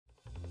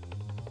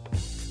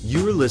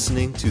You are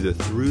listening to the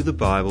Through the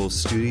Bible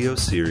studio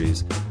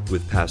series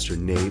with Pastor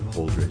Nabe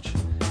Holdridge.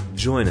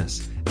 Join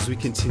us as we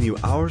continue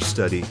our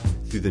study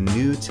through the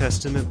New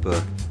Testament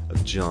book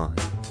of John.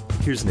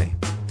 Here's Nabe.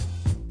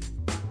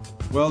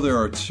 Well, there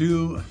are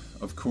two,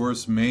 of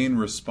course, main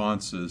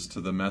responses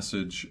to the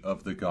message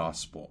of the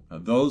gospel.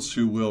 Those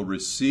who will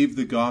receive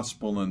the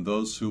gospel and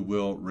those who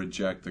will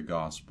reject the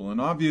gospel.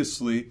 And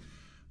obviously,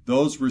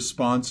 those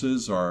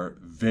responses are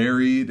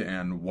varied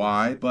and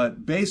wide,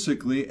 but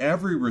basically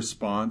every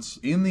response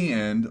in the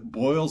end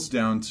boils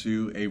down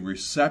to a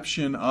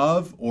reception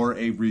of or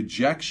a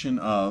rejection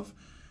of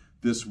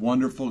this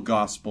wonderful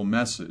gospel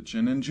message.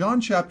 And in John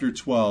chapter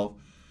 12,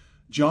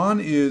 John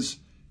is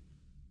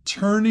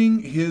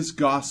turning his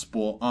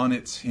gospel on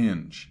its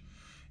hinge.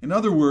 In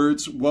other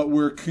words, what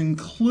we're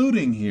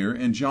concluding here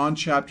in John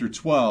chapter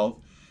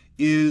 12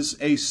 is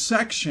a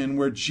section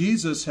where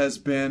Jesus has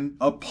been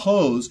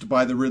opposed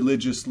by the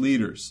religious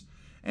leaders,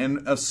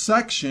 and a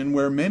section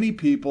where many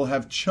people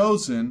have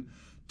chosen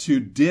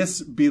to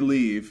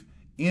disbelieve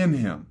in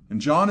him.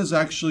 And John is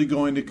actually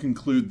going to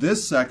conclude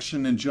this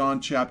section in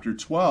John chapter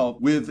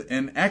 12 with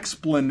an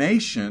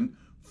explanation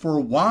for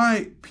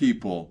why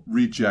people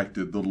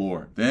rejected the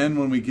Lord. Then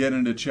when we get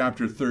into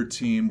chapter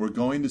 13, we're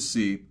going to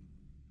see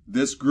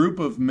this group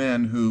of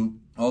men who,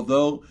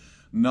 although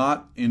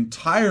not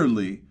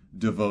entirely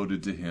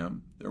devoted to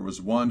him, there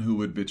was one who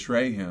would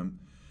betray him,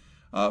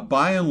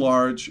 by and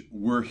large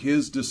were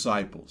his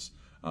disciples,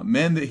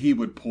 men that he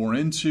would pour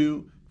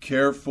into,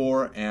 care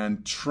for,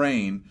 and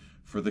train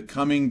for the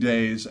coming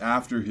days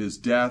after his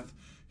death,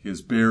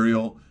 his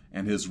burial,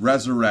 and his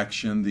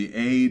resurrection, the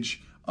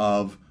age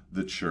of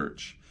the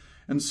church.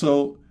 And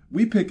so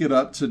we pick it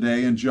up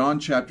today in John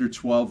chapter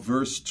 12,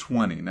 verse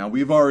 20. Now,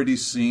 we've already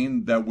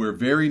seen that we're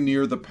very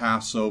near the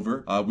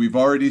Passover. We've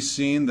already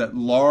seen that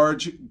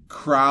large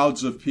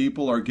crowds of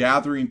people are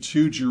gathering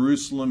to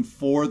Jerusalem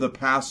for the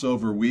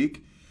Passover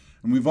week.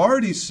 And we've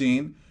already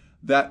seen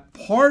that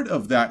part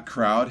of that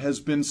crowd has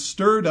been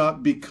stirred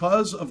up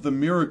because of the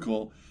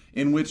miracle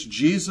in which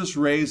Jesus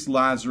raised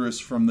Lazarus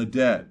from the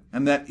dead.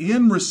 And that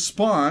in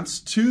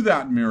response to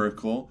that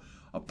miracle,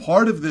 a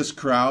part of this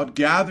crowd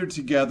gathered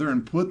together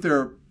and put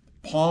their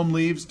palm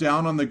leaves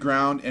down on the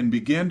ground and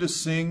began to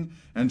sing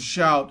and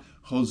shout,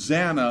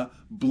 "Hosanna,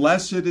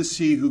 blessed is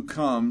he who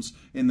comes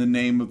in the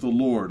name of the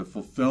Lord," a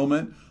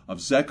fulfillment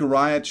of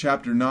Zechariah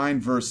chapter 9,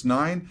 verse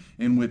 9,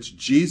 in which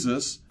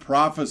Jesus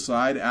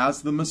prophesied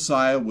as the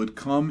Messiah would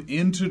come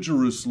into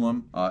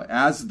Jerusalem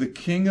as the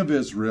King of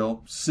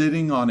Israel,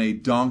 sitting on a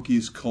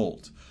donkey's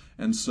colt.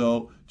 And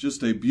so,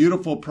 just a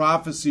beautiful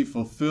prophecy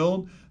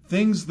fulfilled,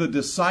 things the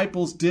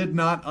disciples did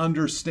not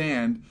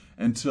understand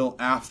until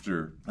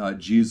after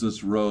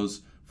Jesus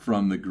rose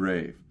from the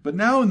grave. But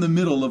now in the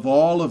middle of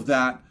all of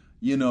that,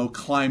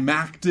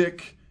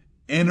 climactic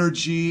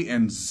energy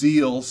and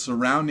zeal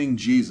surrounding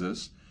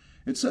Jesus,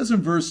 it says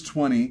in verse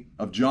 20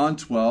 of John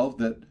 12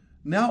 that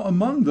now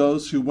among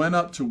those who went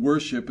up to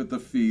worship at the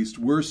feast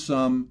were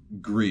some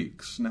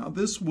Greeks. Now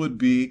this would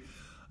be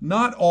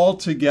not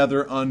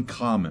altogether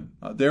uncommon.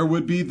 There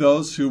would be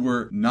those who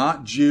were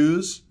not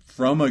Jews,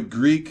 from a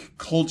Greek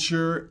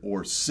culture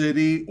or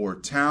city or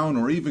town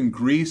or even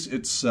Greece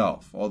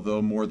itself,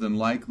 although more than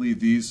likely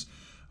these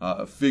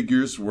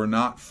figures were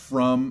not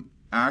from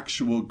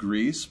actual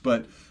Greece,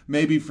 but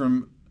maybe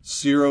from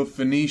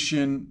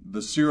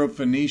the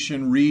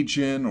Syro-Phoenician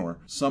region or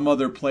some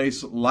other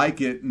place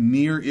like it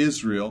near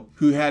Israel,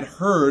 who had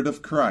heard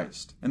of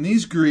Christ. And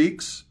these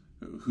Greeks,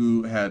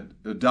 who had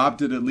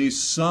adopted at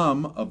least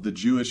some of the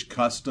Jewish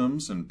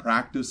customs and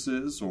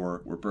practices,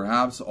 or were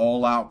perhaps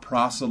all-out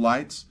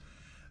proselytes,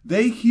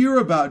 they hear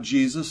about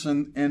Jesus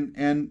and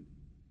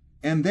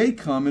they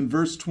come in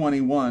verse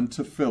 21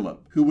 to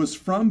Philip, who was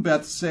from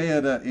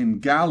Bethsaida in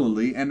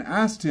Galilee, and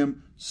asked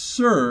him,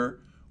 "Sir,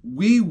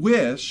 we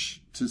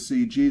wish to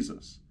see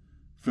Jesus."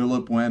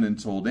 Philip went and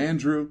told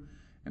Andrew,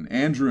 and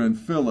Andrew and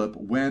Philip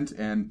went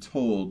and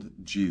told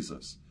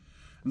Jesus.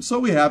 And so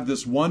we have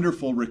this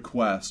wonderful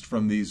request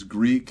from these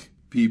Greek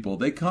people.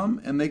 They come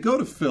and they go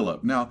to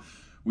Philip. Now,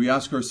 we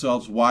ask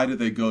ourselves, why do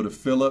they go to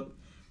Philip?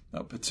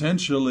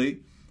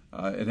 Potentially,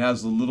 it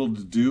has a little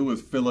to do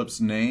with Philip's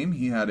name.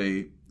 He had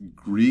a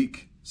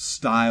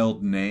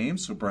Greek-styled name,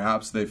 so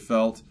perhaps they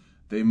felt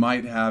they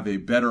might have a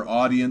better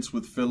audience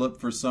with Philip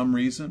for some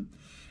reason.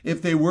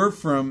 If they were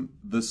from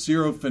the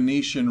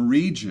Syro-Phoenician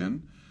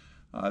region,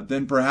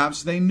 then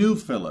perhaps they knew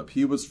Philip.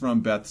 He was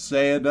from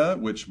Bethsaida,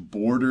 which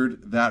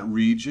bordered that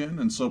region,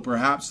 and so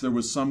perhaps there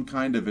was some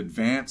kind of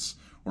advance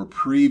or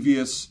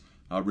previous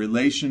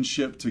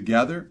relationship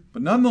together.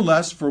 But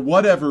nonetheless, for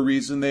whatever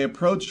reason, they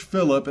approached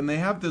Philip and they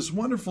have this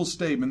wonderful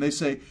statement. They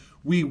say,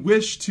 "We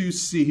wish to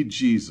see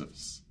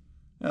Jesus."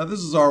 Now,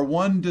 this is our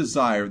one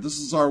desire. This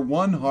is our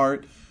one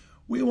heart.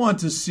 We want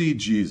to see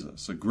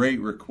Jesus. A great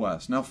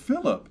request. Now,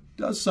 Philip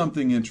does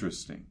something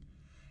interesting.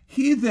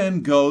 He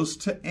then goes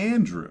to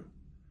Andrew.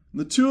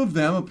 The two of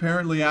them,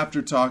 apparently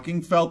after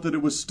talking, felt that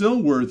it was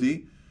still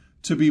worthy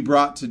to be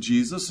brought to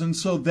Jesus, and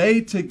so they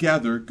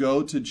together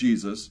go to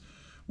Jesus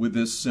with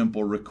this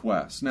simple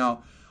request.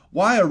 Now,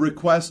 Why a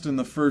request in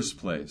the first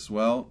place?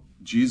 Well,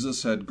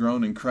 Jesus had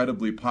grown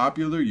incredibly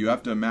popular. You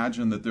have to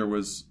imagine that there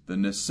was the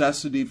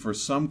necessity for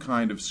some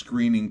kind of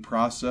screening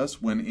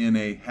process when in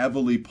a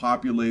heavily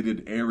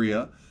populated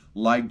area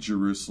like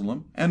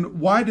Jerusalem. And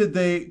why did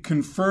they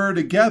confer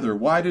together?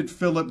 Why did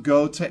Philip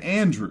go to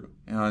Andrew?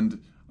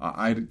 And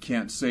I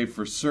can't say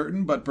for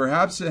certain, but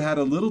perhaps it had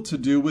a little to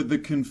do with the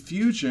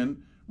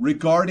confusion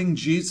regarding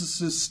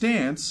Jesus'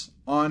 stance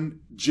on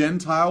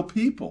Gentile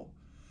people.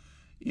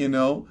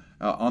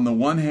 On the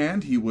one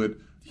hand, he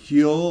would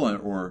heal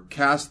or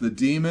cast the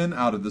demon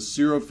out of the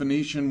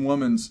Syrophoenician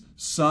woman's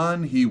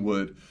son. He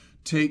would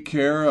take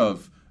care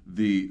of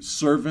the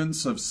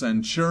servants of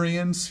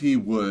centurions. He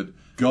would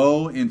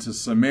go into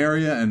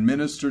Samaria and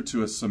minister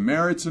to a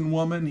Samaritan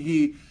woman.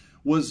 He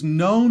was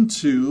known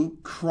to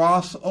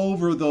cross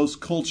over those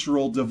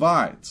cultural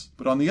divides.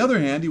 But on the other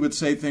hand, he would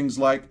say things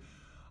like,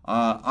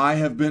 I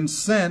have been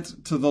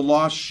sent to the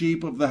lost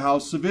sheep of the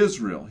house of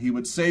Israel. He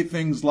would say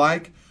things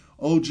like,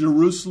 O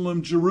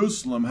Jerusalem,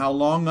 Jerusalem, how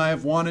long I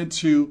have wanted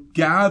to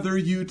gather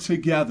you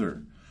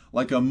together,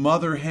 like a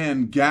mother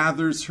hen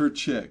gathers her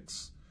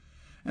chicks.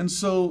 And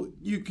so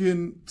you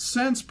can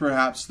sense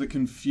perhaps the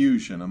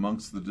confusion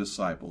amongst the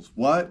disciples.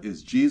 What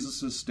is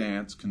Jesus'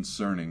 stance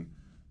concerning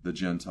the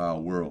Gentile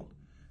world?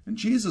 And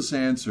Jesus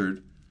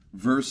answered,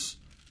 verse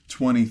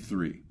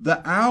 23,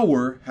 the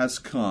hour has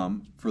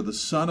come for the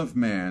Son of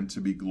Man to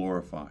be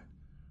glorified.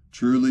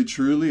 Truly,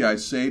 truly, I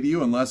say to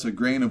you, unless a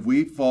grain of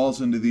wheat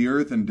falls into the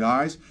earth and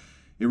dies,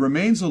 it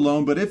remains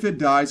alone, but if it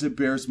dies, it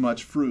bears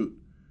much fruit.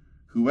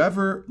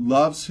 Whoever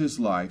loves his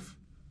life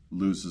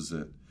loses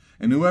it,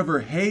 and whoever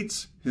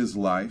hates his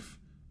life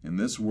in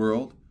this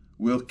world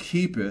will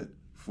keep it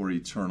for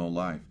eternal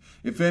life.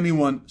 If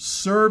anyone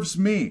serves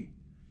me,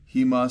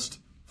 he must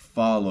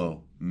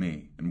follow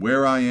me. And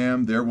where I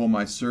am, there will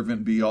my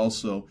servant be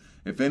also.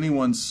 If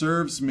anyone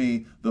serves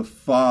me, the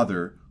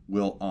Father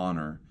will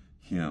honor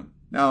him.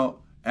 Now,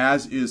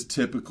 as is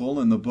typical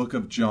in the book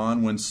of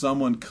John, when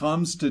someone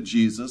comes to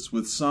Jesus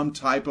with some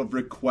type of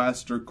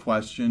request or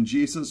question,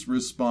 Jesus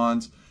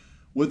responds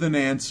with an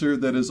answer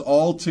that is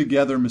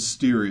altogether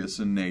mysterious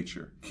in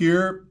nature.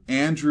 Here,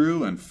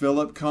 Andrew and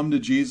Philip come to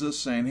Jesus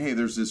saying, hey,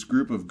 there's this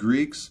group of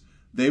Greeks.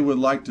 They would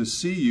like to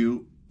see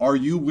you. Are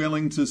you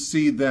willing to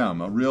see them?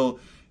 A real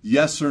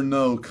yes or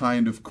no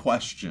kind of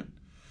question.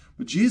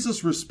 But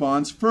Jesus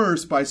responds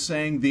first by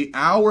saying, the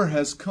hour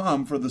has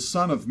come for the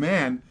Son of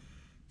Man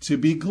to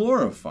be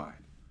glorified.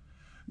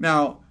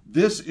 Now,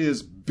 this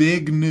is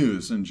big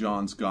news in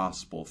John's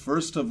gospel.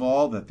 First of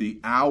all, that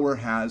the hour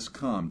has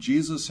come.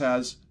 Jesus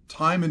has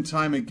time and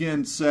time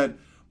again said,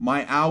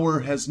 my hour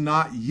has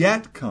not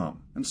yet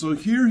come. And so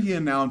here he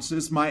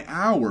announces, my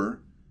hour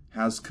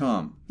has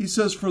come. He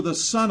says, for the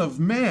Son of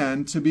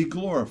Man to be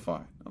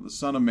glorified. Now, the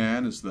Son of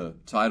Man is the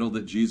title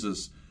that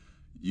Jesus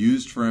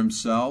used for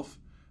himself,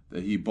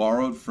 that he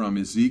borrowed from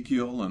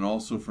Ezekiel and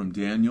also from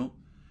Daniel.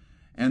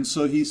 And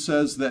so he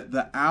says that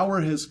the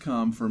hour has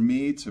come for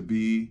me to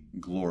be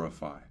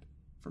glorified.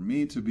 For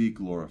me to be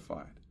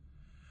glorified.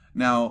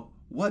 Now,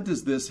 what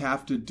does this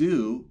have to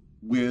do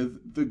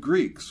with the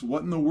Greeks?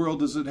 What in the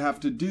world does it have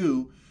to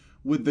do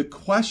with the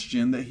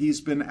question that he's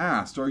been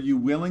asked? Are you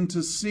willing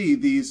to see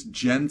these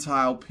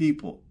Gentile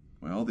people?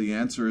 Well, the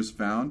answer is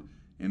found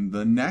in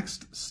the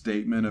next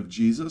statement of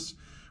Jesus,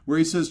 where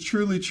he says,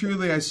 truly,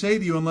 truly, I say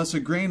to you, unless a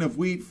grain of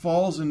wheat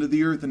falls into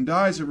the earth and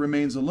dies, it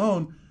remains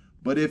alone.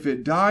 But if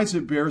it dies,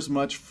 it bears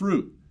much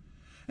fruit.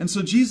 And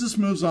so Jesus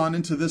moves on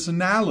into this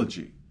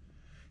analogy.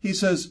 He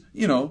says,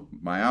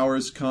 my hour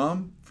has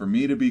come for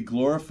me to be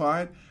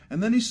glorified.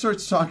 And then he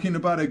starts talking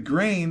about a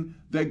grain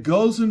that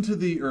goes into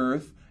the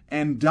earth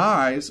and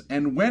dies.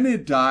 And when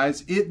it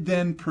dies, it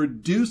then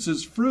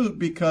produces fruit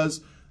because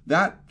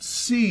that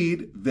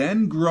seed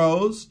then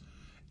grows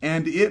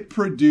and it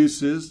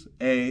produces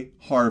a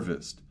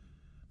harvest.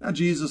 Now,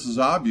 Jesus is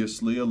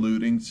obviously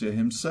alluding to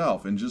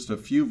himself. In just a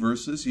few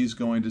verses, he's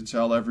going to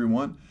tell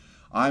everyone,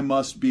 I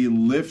must be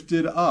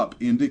lifted up,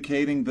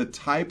 indicating the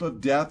type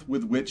of death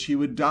with which he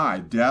would die,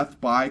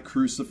 death by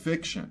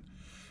crucifixion.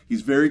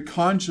 He's very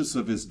conscious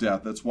of his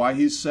death. That's why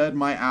he said,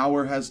 my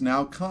hour has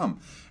now come.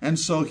 And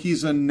so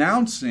he's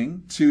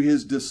announcing to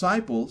his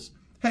disciples,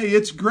 hey,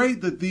 it's great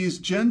that these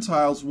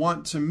Gentiles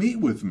want to meet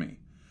with me.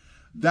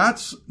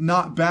 That's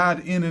not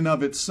bad in and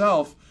of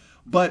itself.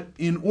 But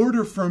in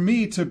order for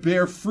me to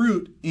bear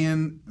fruit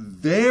in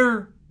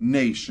their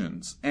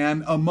nations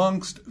and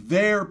amongst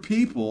their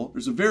people,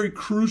 there's a very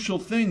crucial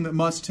thing that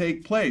must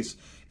take place.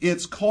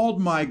 It's called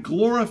my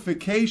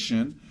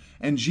glorification,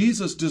 and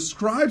Jesus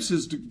describes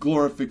his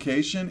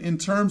glorification in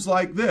terms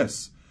like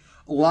this.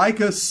 Like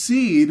a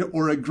seed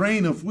or a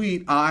grain of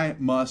wheat, I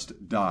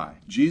must die.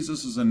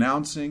 Jesus is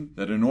announcing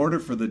that in order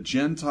for the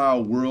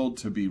Gentile world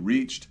to be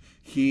reached,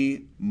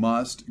 he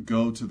must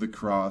go to the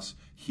cross.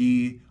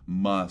 He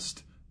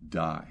must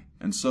die.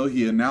 And so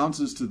he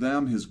announces to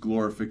them his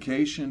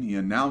glorification. He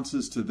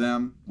announces to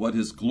them what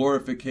his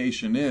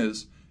glorification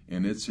is,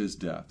 and it's his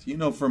death.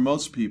 For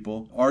most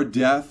people, our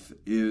death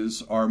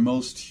is our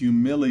most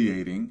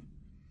humiliating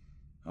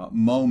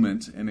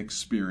moment and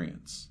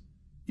experience.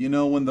 You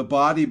know, when the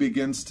body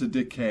begins to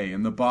decay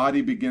and the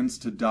body begins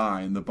to die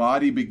and the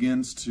body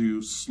begins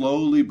to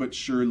slowly but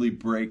surely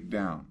break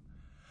down,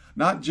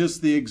 not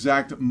just the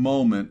exact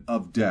moment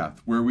of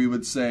death, where we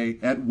would say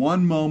at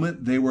one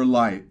moment they were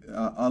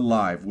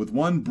alive. With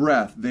one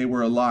breath they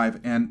were alive,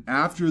 and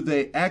after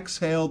they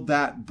exhaled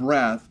that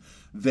breath,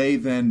 they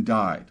then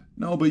died.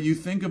 No, but you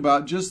think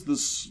about just the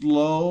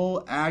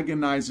slow,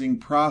 agonizing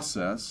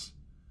process,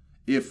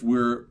 if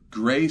we're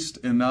graced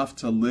enough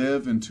to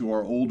live into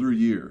our older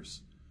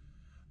years.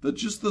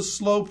 Just the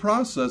slow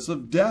process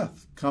of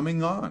death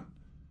coming on.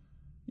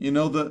 You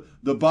know,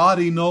 the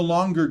body no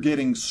longer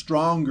getting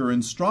stronger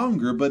and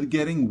stronger, but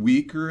getting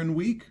weaker and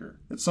weaker.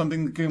 It's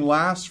something that can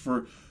last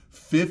for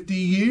 50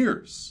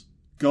 years,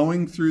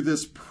 going through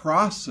this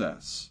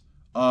process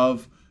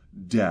of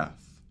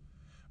death.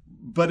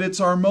 But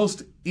it's our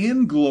most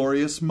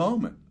inglorious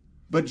moment.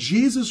 But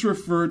Jesus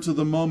referred to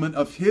the moment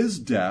of his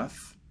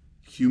death,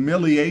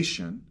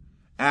 humiliation,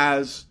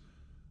 as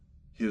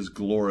his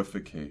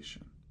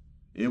glorification.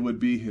 It would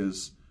be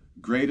his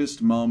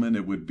greatest moment.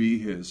 It would be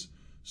his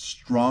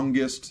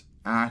strongest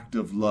act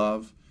of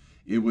love.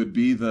 It would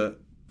be the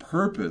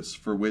purpose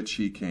for which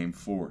he came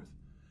forth.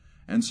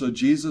 And so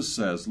Jesus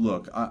says,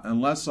 look,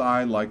 unless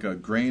I, like a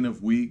grain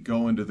of wheat,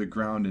 go into the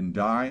ground and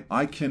die,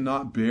 I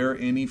cannot bear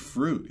any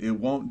fruit. It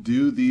won't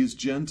do these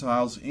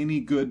Gentiles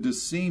any good to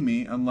see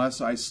me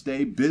unless I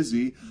stay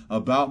busy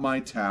about my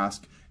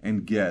task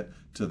and get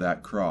to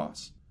that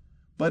cross.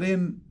 But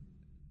in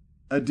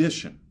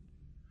addition,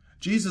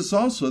 Jesus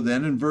also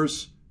then in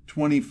verse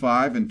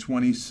 25 and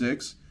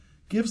 26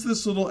 gives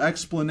this little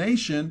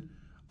explanation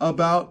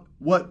about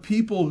what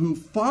people who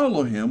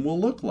follow him will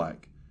look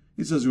like.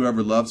 He says,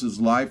 whoever loves his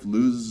life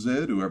loses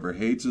it. Whoever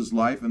hates his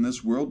life in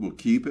this world will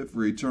keep it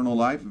for eternal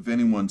life. If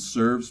anyone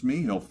serves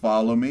me, he'll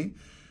follow me.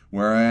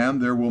 Where I am,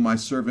 there will my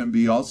servant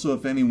be also.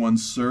 If anyone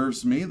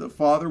serves me, the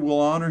Father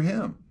will honor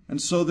him. And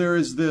so there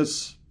is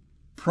this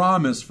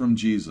promise from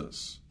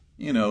Jesus.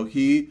 You know,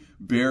 he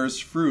bears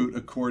fruit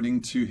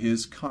according to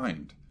his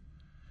kind.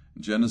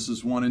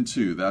 Genesis 1 and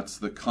 2, that's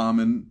the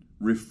common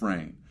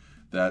refrain,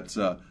 that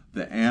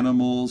the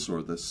animals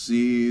or the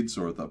seeds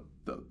or the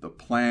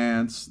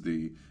plants,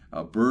 the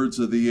birds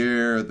of the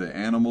air, the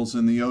animals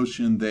in the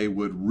ocean, they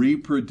would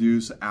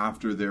reproduce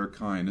after their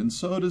kind. And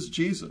so does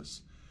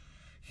Jesus.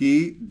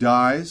 He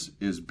dies,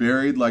 is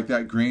buried like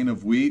that grain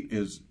of wheat,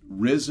 is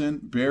risen,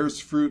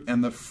 bears fruit,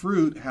 and the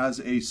fruit has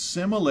a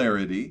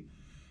similarity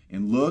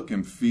in look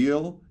and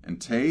feel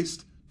and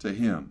taste to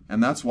him.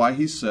 And that's why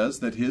he says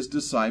that his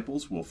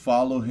disciples will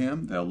follow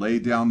him. They'll lay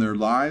down their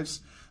lives.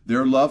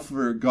 Their love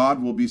for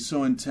God will be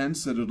so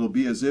intense that it'll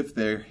be as if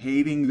they're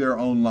hating their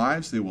own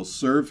lives. They will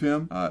serve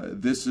him.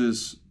 This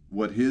is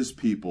what his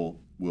people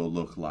will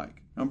look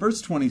like. Now, in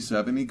verse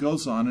 27, he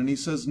goes on and he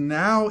says,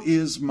 now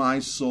is my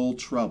soul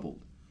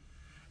troubled.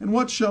 And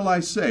what shall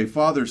I say?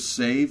 Father,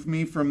 save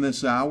me from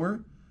this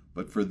hour.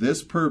 But for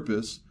this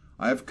purpose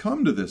I have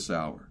come to this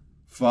hour.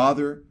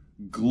 Father,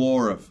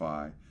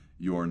 glorify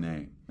your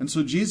name. And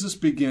so Jesus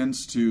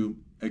begins to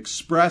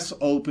express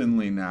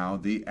openly now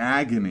the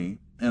agony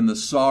and the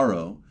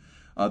sorrow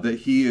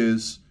that he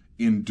is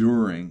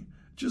enduring,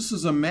 just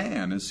as a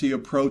man as he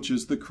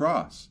approaches the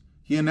cross.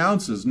 He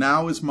announces,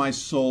 now is my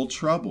soul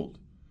troubled.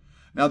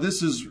 Now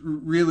this is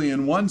really,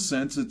 in one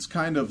sense, it's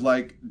kind of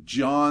like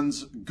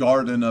John's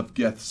Garden of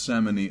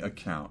Gethsemane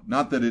account.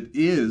 Not that it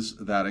is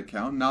that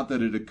account, not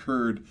that it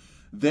occurred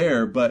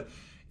there, but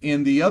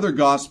in the other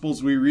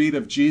Gospels, we read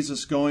of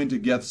Jesus going to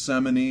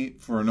Gethsemane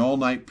for an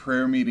all-night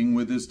prayer meeting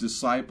with his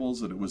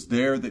disciples, and it was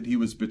there that he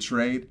was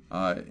betrayed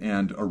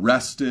and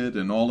arrested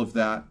and all of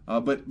that.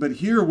 But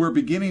here we're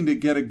beginning to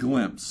get a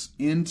glimpse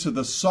into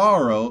the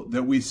sorrow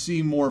that we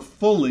see more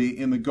fully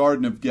in the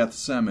Garden of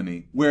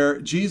Gethsemane, where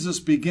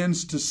Jesus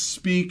begins to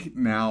speak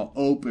now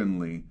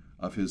openly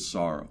of his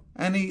sorrow.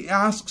 And he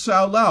asks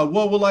out loud,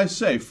 what will I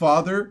say?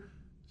 Father,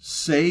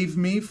 save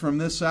me from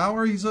this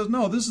hour? He says,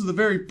 no, this is the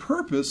very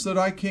purpose that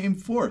I came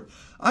forth.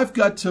 I've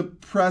got to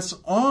press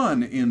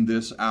on in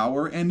this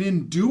hour and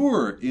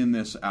endure in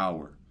this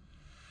hour.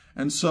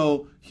 And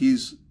so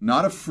he's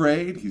not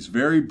afraid, he's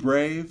very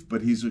brave,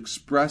 but he's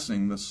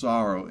expressing the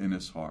sorrow in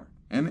his heart.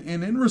 And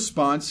in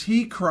response,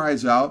 he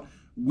cries out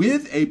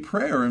with a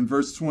prayer in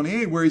verse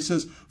 28 where he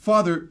says,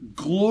 Father,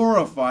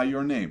 glorify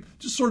your name.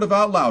 Just sort of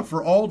out loud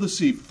for all to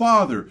see,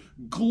 Father,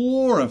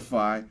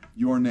 glorify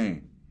your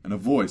name. And a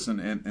voice,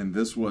 and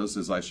this was,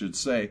 as I should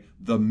say,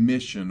 the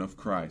mission of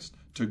Christ,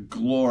 to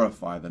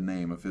glorify the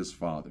name of his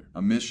Father,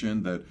 a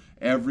mission that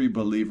every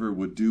believer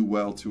would do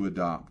well to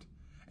adopt.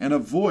 And a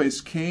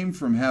voice came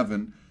from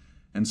heaven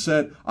and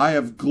said, I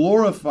have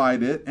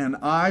glorified it, and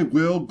I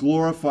will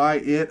glorify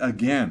it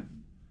again.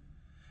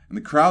 And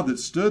the crowd that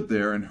stood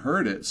there and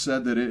heard it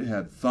said that it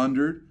had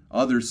thundered.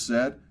 Others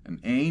said,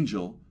 an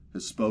angel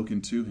has spoken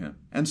to him.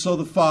 And so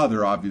the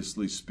Father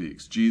obviously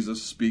speaks.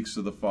 Jesus speaks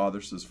to the Father,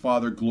 says,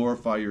 Father,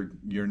 glorify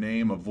your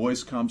name. A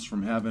voice comes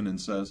from heaven and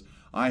says,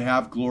 I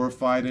have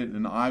glorified it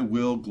and I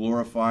will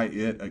glorify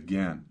it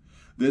again.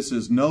 This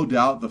is no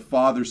doubt the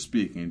Father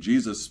speaking.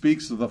 Jesus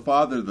speaks to the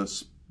Father. The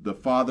the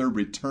Father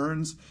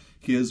returns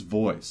his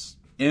voice.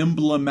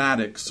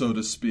 Emblematic, so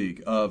to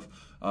speak, of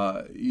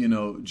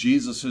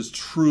Jesus'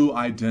 true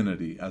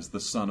identity as the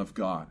Son of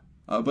God.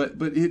 But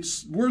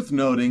it's worth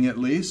noting, at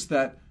least,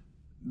 that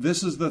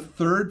this is the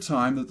third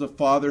time that the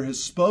Father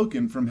has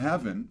spoken from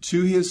heaven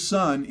to his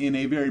Son in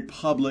a very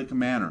public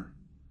manner.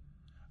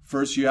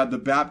 First, you had the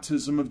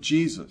baptism of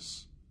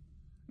Jesus.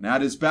 And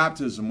at his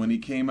baptism, when he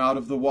came out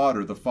of the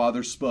water, the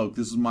Father spoke,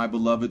 "This is my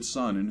beloved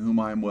Son, in whom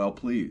I am well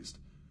pleased."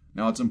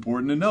 Now, it's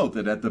important to note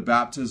that at the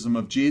baptism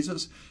of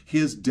Jesus,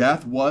 his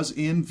death was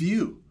in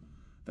view.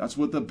 That's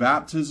what the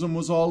baptism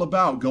was all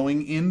about,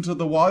 going into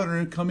the water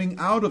and coming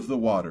out of the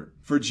water.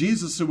 For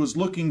Jesus, it was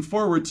looking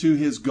forward to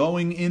his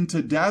going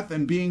into death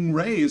and being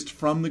raised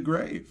from the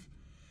grave.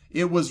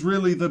 It was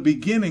really the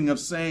beginning of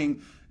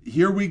saying,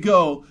 here we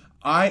go.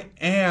 I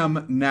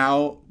am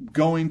now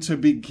going to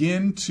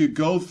begin to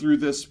go through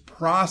this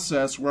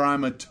process where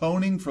I'm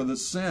atoning for the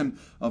sin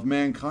of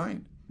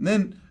mankind. And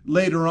then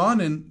later on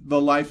in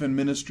the life and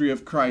ministry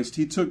of Christ,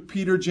 he took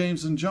Peter,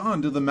 James, and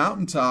John to the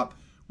mountaintop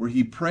where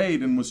he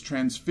prayed and was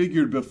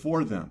transfigured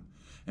before them.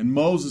 And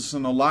Moses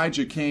and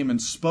Elijah came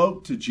and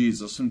spoke to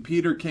Jesus, and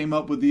Peter came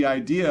up with the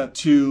idea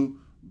to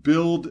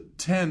build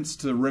tents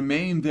to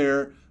remain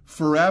there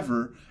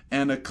forever,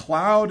 and a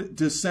cloud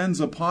descends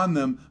upon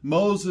them.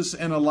 Moses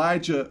and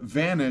Elijah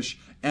vanish,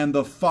 and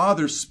the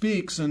Father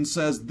speaks and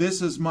says,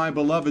 "This is my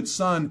beloved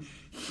Son,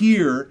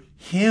 hear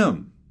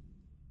him."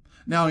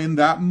 Now, in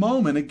that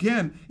moment,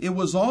 again, it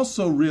was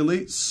also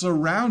really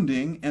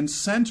surrounding and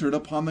centered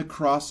upon the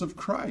cross of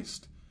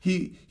Christ.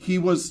 He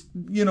was,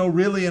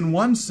 really in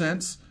one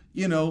sense,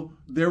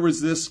 there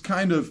was this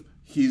kind of,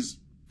 he's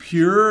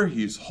pure,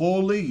 he's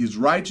holy, he's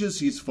righteous,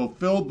 he's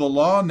fulfilled the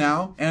law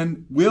now.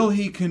 And will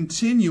he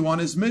continue on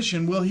his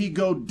mission? Will he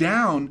go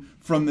down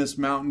from this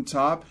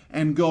mountaintop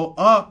and go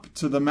up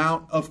to the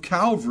Mount of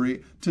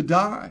Calvary to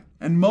die?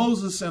 And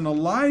Moses and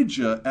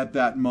Elijah at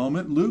that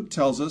moment, Luke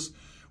tells us,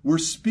 were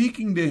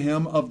speaking to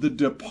him of the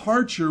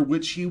departure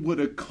which he would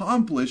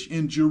accomplish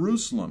in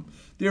Jerusalem.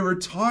 They were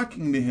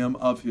talking to him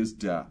of his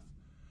death.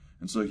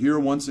 And so here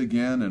once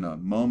again, in a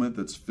moment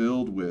that's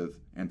filled with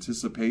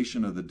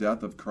anticipation of the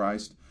death of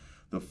Christ,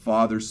 the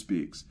Father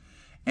speaks.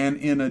 And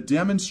in a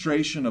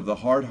demonstration of the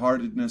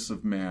hard-heartedness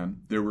of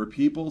man, there were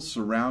people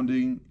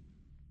surrounding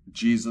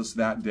Jesus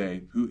that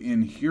day who,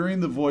 in hearing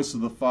the voice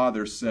of the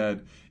Father,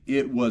 said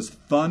it was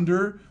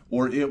thunder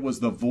or it was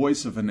the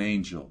voice of an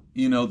angel.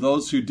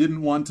 Those who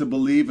didn't want to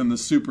believe in the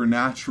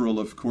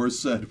supernatural, of course,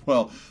 said,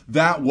 well,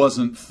 that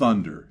wasn't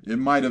thunder. It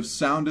might have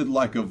sounded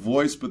like a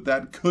voice, but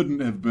that couldn't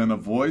have been a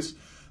voice.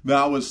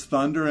 That was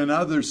thunder. And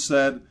others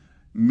said,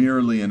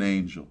 merely an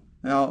angel.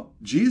 Now,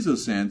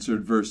 Jesus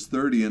answered, verse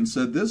 30, and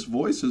said, "This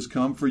voice has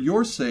come for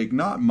your sake,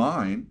 not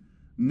mine.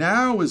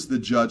 Now is the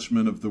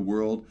judgment of the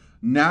world.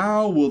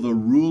 Now will the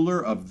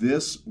ruler of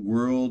this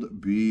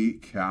world be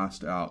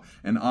cast out.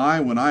 And I,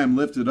 when I am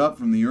lifted up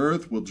from the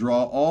earth, will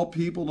draw all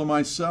people to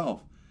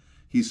myself."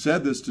 He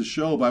said this to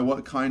show by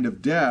what kind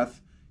of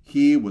death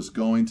he was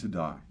going to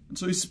die. And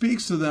so he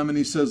speaks to them and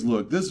he says,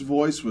 look, this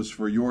voice was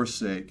for your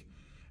sake.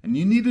 And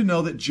you need to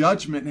know that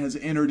judgment has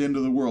entered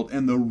into the world.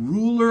 And the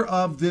ruler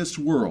of this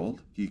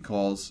world, he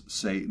calls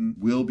Satan,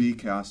 will be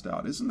cast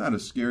out. Isn't that a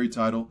scary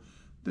title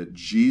that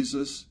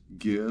Jesus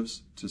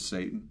gives to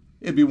Satan?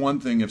 It'd be one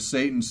thing if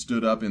Satan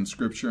stood up in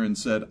Scripture and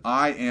said,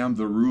 "I am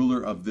the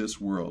ruler of this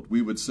world."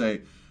 We would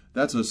say,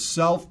 that's a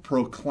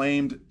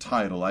self-proclaimed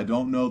title. I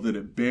don't know that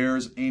it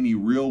bears any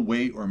real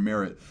weight or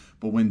merit.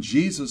 But when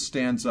Jesus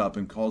stands up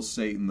and calls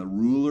Satan the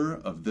ruler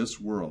of this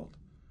world,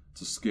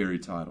 it's a scary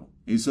title.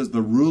 He says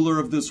the ruler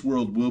of this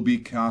world will be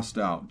cast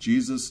out.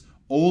 Jesus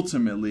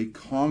ultimately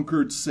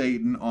conquered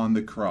Satan on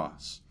the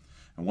cross.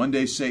 And one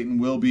day Satan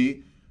will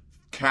be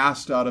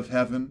cast out of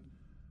heaven,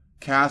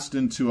 cast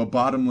into a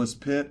bottomless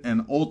pit,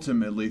 and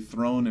ultimately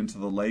thrown into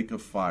the lake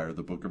of fire,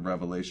 the book of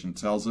Revelation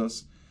tells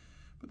us.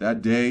 But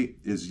that day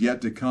is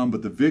yet to come,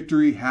 but the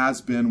victory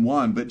has been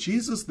won. But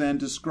Jesus then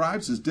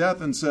describes his death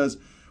and says,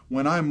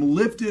 when I'm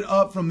lifted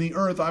up from the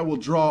earth, I will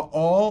draw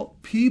all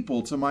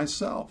people to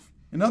myself.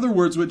 In other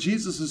words, what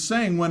Jesus is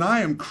saying, when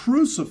I am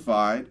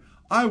crucified,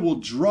 I will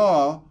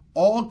draw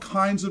all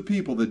kinds of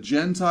people, the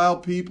Gentile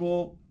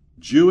people,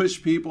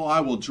 Jewish people, I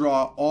will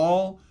draw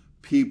all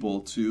people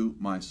to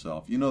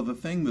myself. The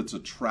thing that's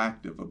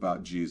attractive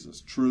about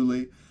Jesus,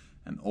 truly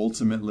and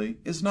ultimately,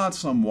 is not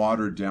some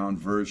watered-down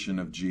version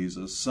of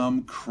Jesus,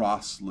 some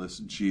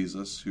crossless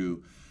Jesus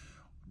who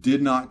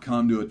did not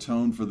come to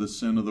atone for the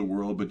sin of the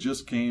world, but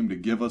just came to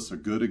give us a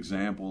good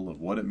example of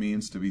what it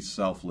means to be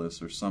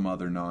selfless or some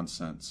other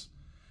nonsense.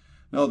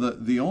 No,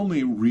 the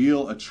only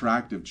real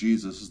attractive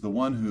Jesus is the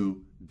one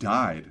who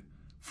died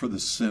for the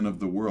sin of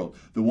the world,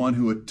 the one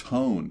who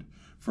atoned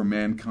for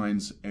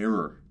mankind's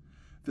error.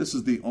 This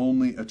is the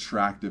only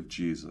attractive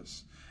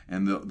Jesus,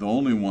 and the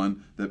only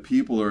one that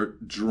people are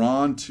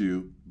drawn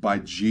to by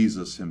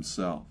Jesus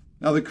himself.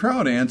 Now the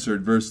crowd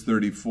answered, verse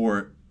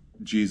 34,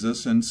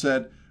 Jesus, and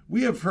said,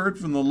 "We have heard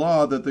from the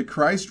law that the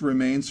Christ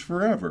remains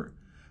forever.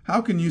 How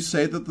can you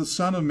say that the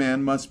Son of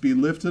Man must be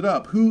lifted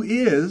up? Who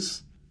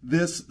is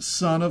this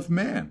Son of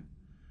Man?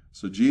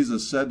 So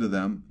Jesus said to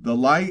them, the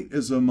light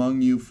is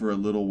among you for a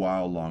little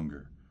while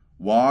longer.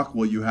 Walk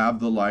while you have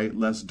the light,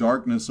 lest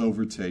darkness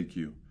overtake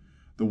you.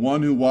 The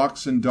one who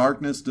walks in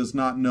darkness does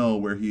not know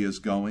where he is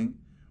going.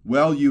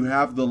 While you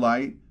have the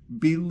light,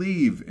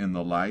 believe in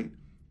the light,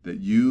 that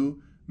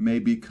you may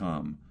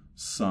become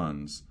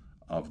sons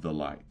of the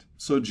light.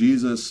 So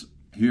Jesus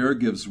here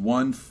gives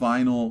one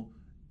final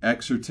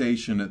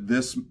exhortation at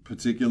this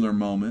particular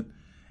moment,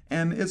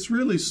 and it's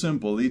really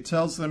simple. He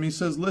tells them, he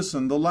says,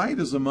 listen, the light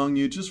is among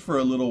you just for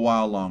a little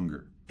while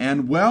longer.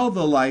 And while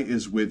the light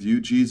is with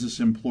you, Jesus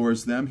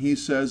implores them, he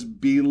says,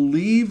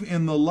 believe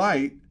in the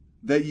light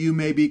that you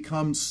may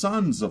become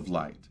sons of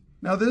light.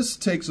 Now this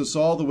takes us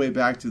all the way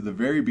back to the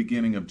very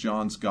beginning of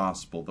John's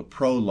Gospel, the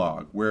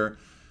prologue, where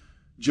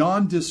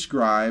John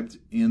described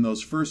in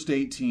those first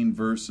 18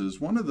 verses,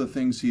 one of the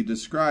things he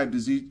described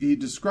is he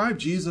described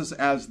Jesus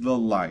as the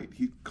light.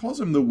 He calls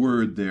him the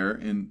Word there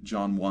in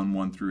John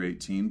 1 through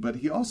 18, but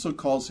he also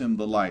calls him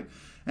the light.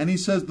 And he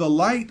says the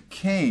light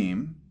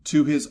came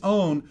to his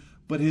own,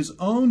 but his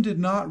own did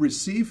not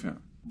receive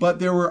him. But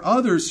there were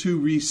others who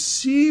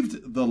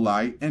received the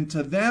light, and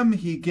to them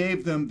he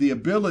gave them the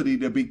ability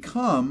to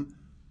become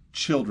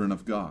children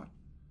of God.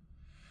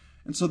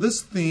 And so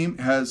this theme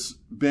has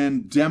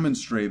been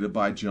demonstrated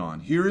by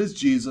John. Here is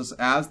Jesus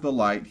as the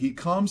light. He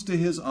comes to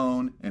his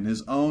own, and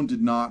his own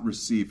did not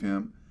receive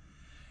him.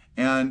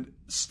 And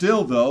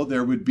still, though,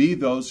 there would be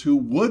those who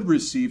would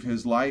receive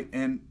his light,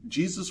 and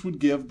Jesus would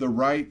give the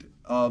right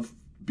of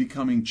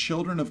becoming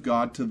children of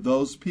God to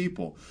those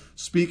people,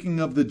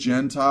 speaking of the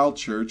Gentile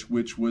church,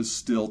 which was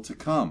still to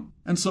come.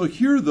 And so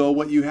here, though,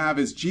 what you have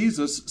is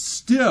Jesus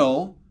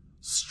still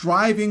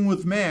striving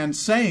with man,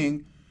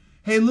 saying,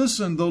 hey,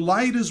 listen, the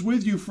light is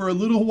with you for a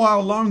little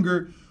while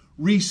longer.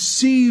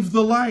 Receive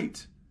the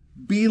light.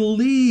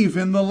 Believe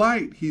in the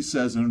light, he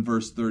says in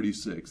verse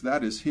 36.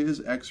 That is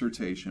his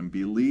exhortation.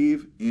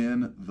 Believe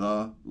in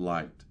the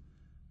light.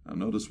 Now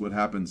notice what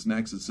happens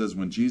next. It says,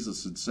 when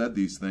Jesus had said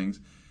these things,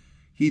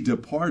 he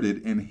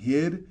departed and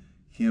hid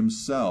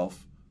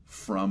himself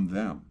from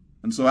them.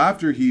 And so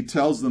after he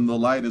tells them the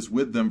light is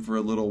with them for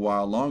a little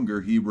while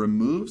longer, he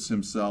removes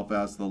himself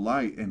as the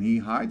light and he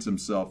hides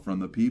himself from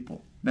the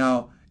people.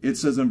 Now, it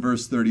says in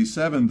verse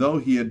 37, though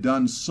he had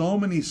done so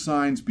many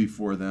signs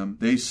before them,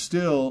 they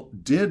still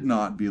did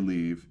not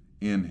believe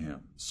in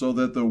him. So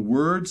that the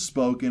word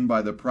spoken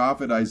by the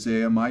prophet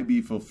Isaiah might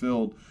be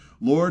fulfilled,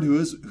 Lord,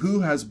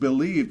 who has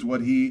believed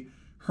what he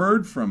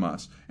heard from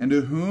us, and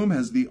to whom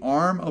has the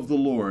arm of the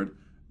Lord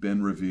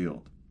been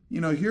revealed?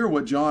 You know, here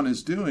what John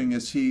is doing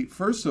is he,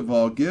 first of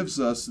all, gives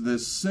us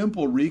this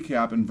simple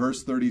recap in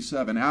verse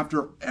 37,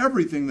 after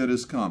everything that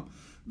has come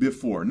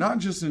before, not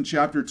just in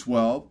chapter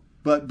 12,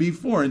 but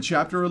before in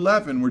chapter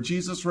 11, where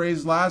Jesus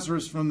raised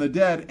Lazarus from the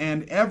dead,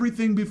 and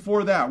everything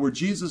before that, where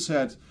Jesus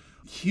had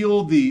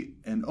healed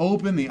and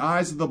opened the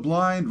eyes of the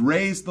blind,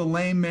 raised the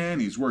lame man.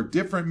 He's worked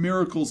different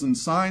miracles and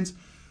signs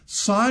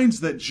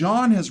that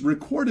John has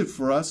recorded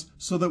for us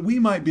so that we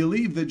might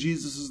believe that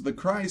Jesus is the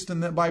Christ,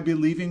 and that by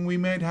believing we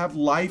might have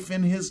life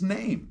in his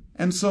name.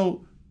 And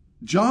so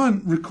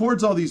John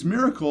records all these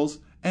miracles,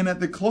 and at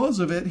the close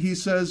of it, he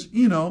says,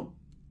 you know,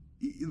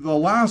 the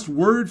last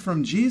word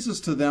from Jesus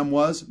to them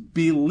was,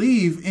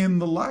 believe in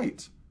the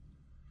light.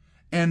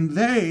 And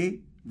they,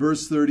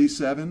 verse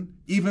 37,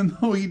 even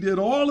though he did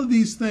all of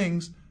these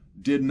things,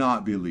 did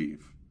not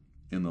believe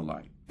in the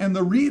light. And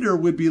the reader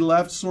would be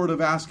left sort of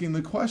asking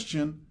the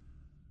question,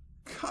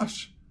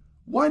 gosh,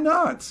 why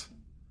not?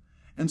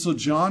 And so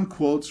John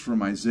quotes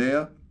from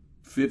Isaiah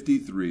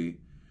 53,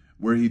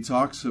 where he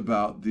talks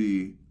about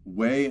the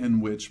way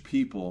in which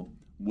people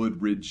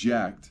would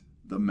reject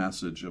the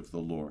message of the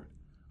Lord.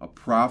 A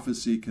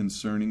prophecy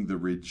concerning the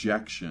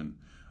rejection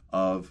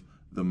of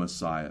the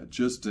Messiah.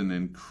 Just an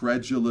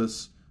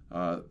incredulous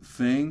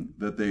thing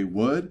that they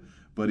would.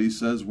 But he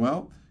says,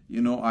 well, you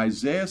know,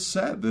 Isaiah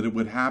said that it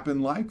would happen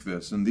like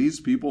this, and these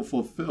people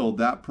fulfilled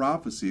that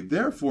prophecy.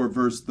 Therefore,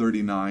 verse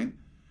 39,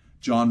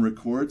 John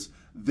records,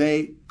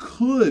 they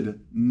could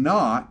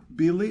not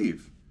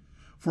believe.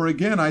 For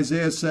again,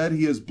 Isaiah said,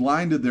 he has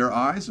blinded their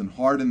eyes and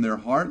hardened their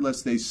heart,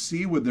 lest they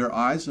see with their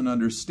eyes and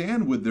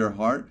understand with their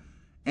heart,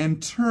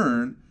 and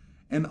turn,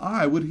 and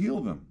I would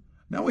heal them.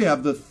 Now we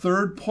have the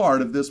third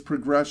part of this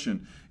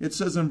progression. It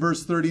says in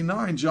verse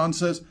 39, John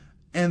says,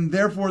 and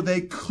therefore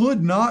they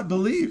could not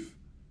believe.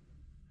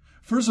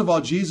 First of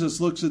all, Jesus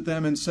looks at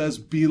them and says,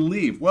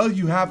 believe. Well,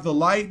 you have the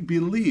light,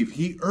 believe.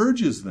 He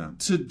urges them.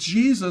 To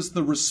Jesus,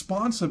 the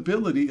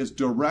responsibility is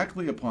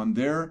directly upon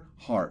their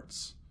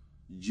hearts.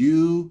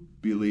 You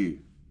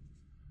believe.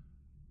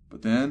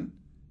 But then,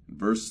 in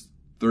verse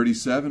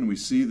 37, we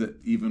see that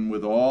even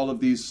with all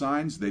of these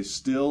signs, they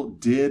still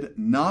did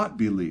not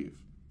believe.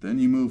 Then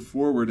you move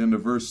forward into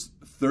verse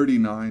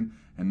 39,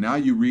 and now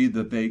you read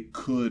that they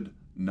could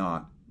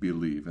not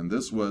believe. And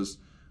this was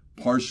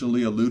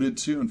partially alluded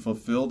to and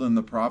fulfilled in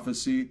the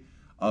prophecy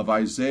of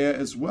Isaiah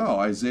as well.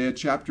 Isaiah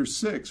chapter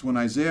 6, when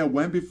Isaiah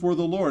went before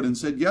the Lord and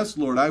said, yes,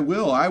 Lord, I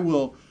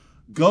will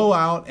Go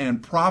out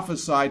and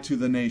prophesy to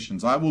the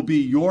nations. I will be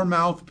your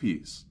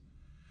mouthpiece.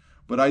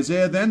 But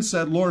Isaiah then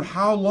said, Lord,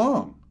 how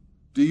long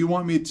do you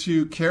want me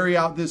to carry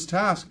out this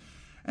task?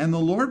 And the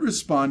Lord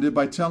responded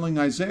by telling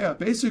Isaiah,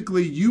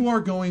 basically, you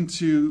are going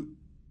to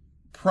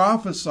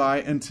prophesy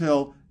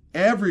until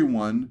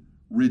everyone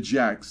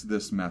rejects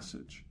this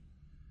message.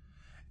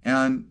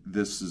 And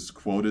this is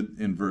quoted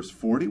in verse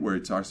 40, where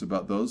he talks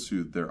about those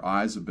who their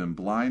eyes have been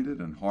blinded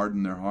and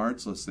hardened their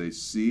hearts, lest they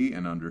see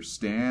and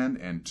understand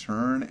and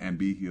turn and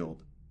be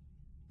healed.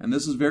 And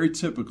this is very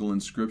typical in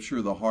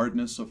Scripture, the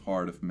hardness of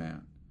heart of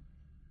man.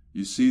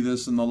 You see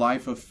this in the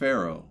life of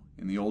Pharaoh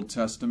in the Old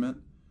Testament,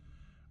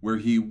 where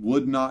he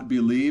would not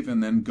believe,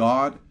 and then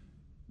God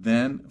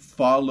then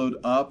followed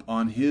up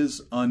on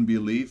his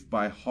unbelief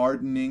by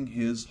hardening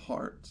his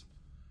heart.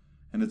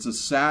 And it's a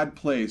sad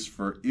place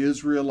for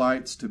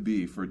Israelites to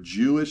be, for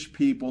Jewish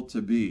people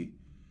to be,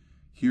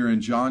 here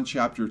in John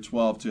chapter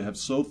 12, to have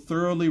so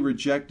thoroughly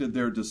rejected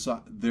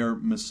their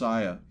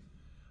Messiah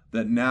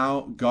that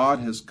now God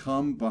has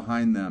come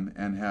behind them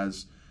and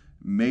has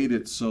made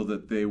it so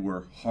that they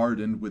were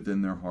hardened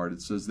within their heart.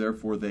 It says,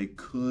 therefore, they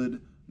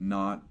could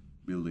not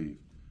believe.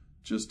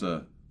 Just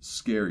a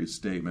scary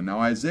statement. Now,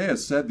 Isaiah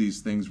said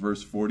these things,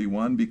 verse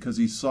 41, because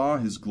he saw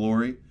his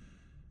glory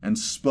and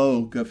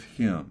spoke of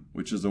him,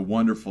 which is a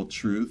wonderful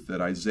truth,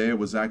 that Isaiah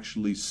was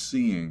actually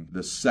seeing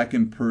the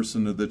second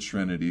person of the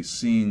Trinity,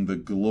 seeing the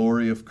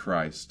glory of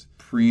Christ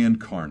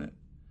pre-incarnate.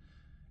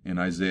 In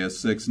Isaiah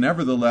 6,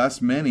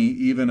 nevertheless, many,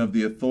 even of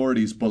the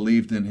authorities,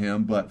 believed in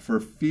him, but for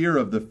fear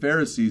of the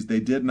Pharisees they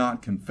did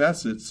not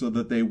confess it, so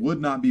that they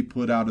would not be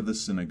put out of the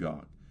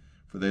synagogue.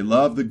 For they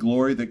love the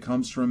glory that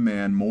comes from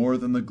man more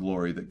than the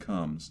glory that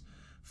comes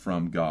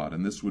from God.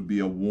 And this would be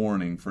a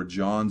warning for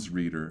John's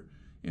reader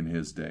in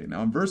his day.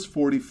 Now in verse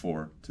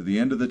 44, to the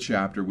end of the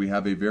chapter, we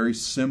have a very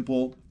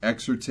simple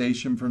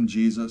exhortation from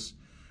Jesus,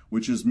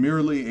 which is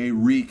merely a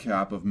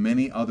recap of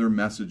many other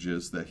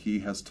messages that he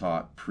has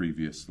taught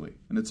previously.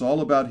 And it's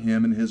all about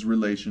him and his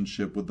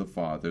relationship with the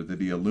Father,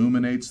 that he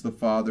illuminates the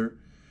Father,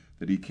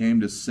 that he came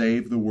to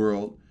save the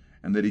world,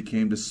 and that he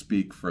came to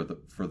speak for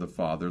the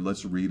Father.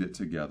 Let's read it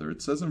together.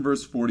 It says in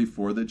verse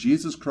 44 that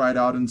Jesus cried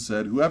out and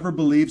said, whoever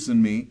believes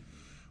in me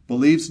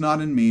believes not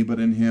in me, but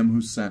in him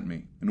who sent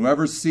me. And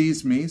whoever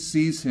sees me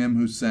sees him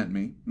who sent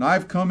me. And I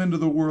have come into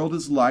the world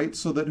as light,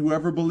 so that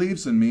whoever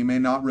believes in me may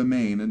not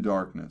remain in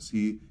darkness.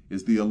 He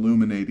is the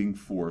illuminating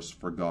force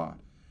for God.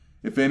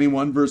 If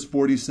anyone, verse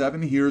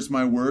 47, hears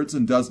my words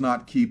and does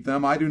not keep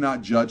them, I do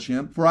not judge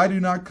him, for I do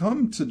not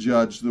come to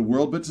judge the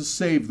world, but to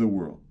save the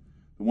world.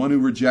 The one who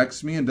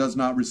rejects me and does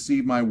not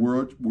receive my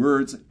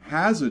words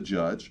has a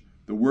judge.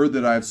 The word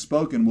that I have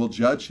spoken will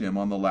judge him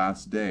on the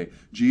last day.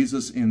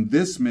 Jesus in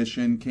this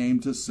mission came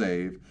to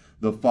save.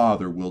 The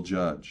Father will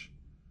judge.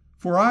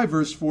 For I,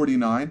 verse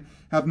 49,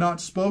 have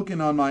not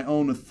spoken on my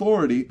own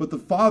authority, but the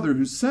Father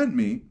who sent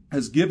me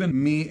has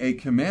given me a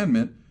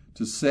commandment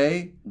to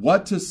say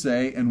what to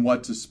say and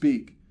what to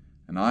speak.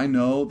 And I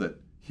know that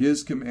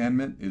his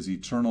commandment is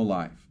eternal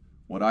life.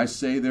 What I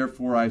say,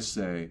 therefore, I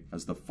say,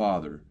 as the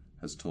Father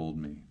has told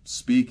me.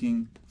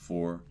 Speaking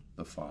for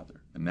the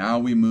Father. And now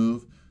we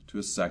move to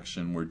a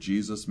section where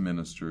Jesus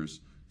ministers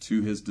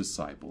to his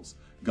disciples.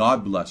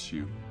 God bless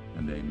you,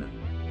 and amen.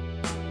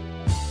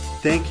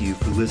 Thank you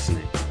for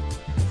listening.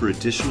 For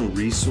additional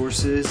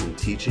resources and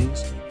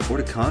teachings, or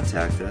to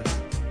contact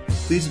us,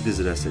 please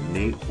visit us at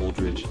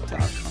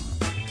nateholdridge.com.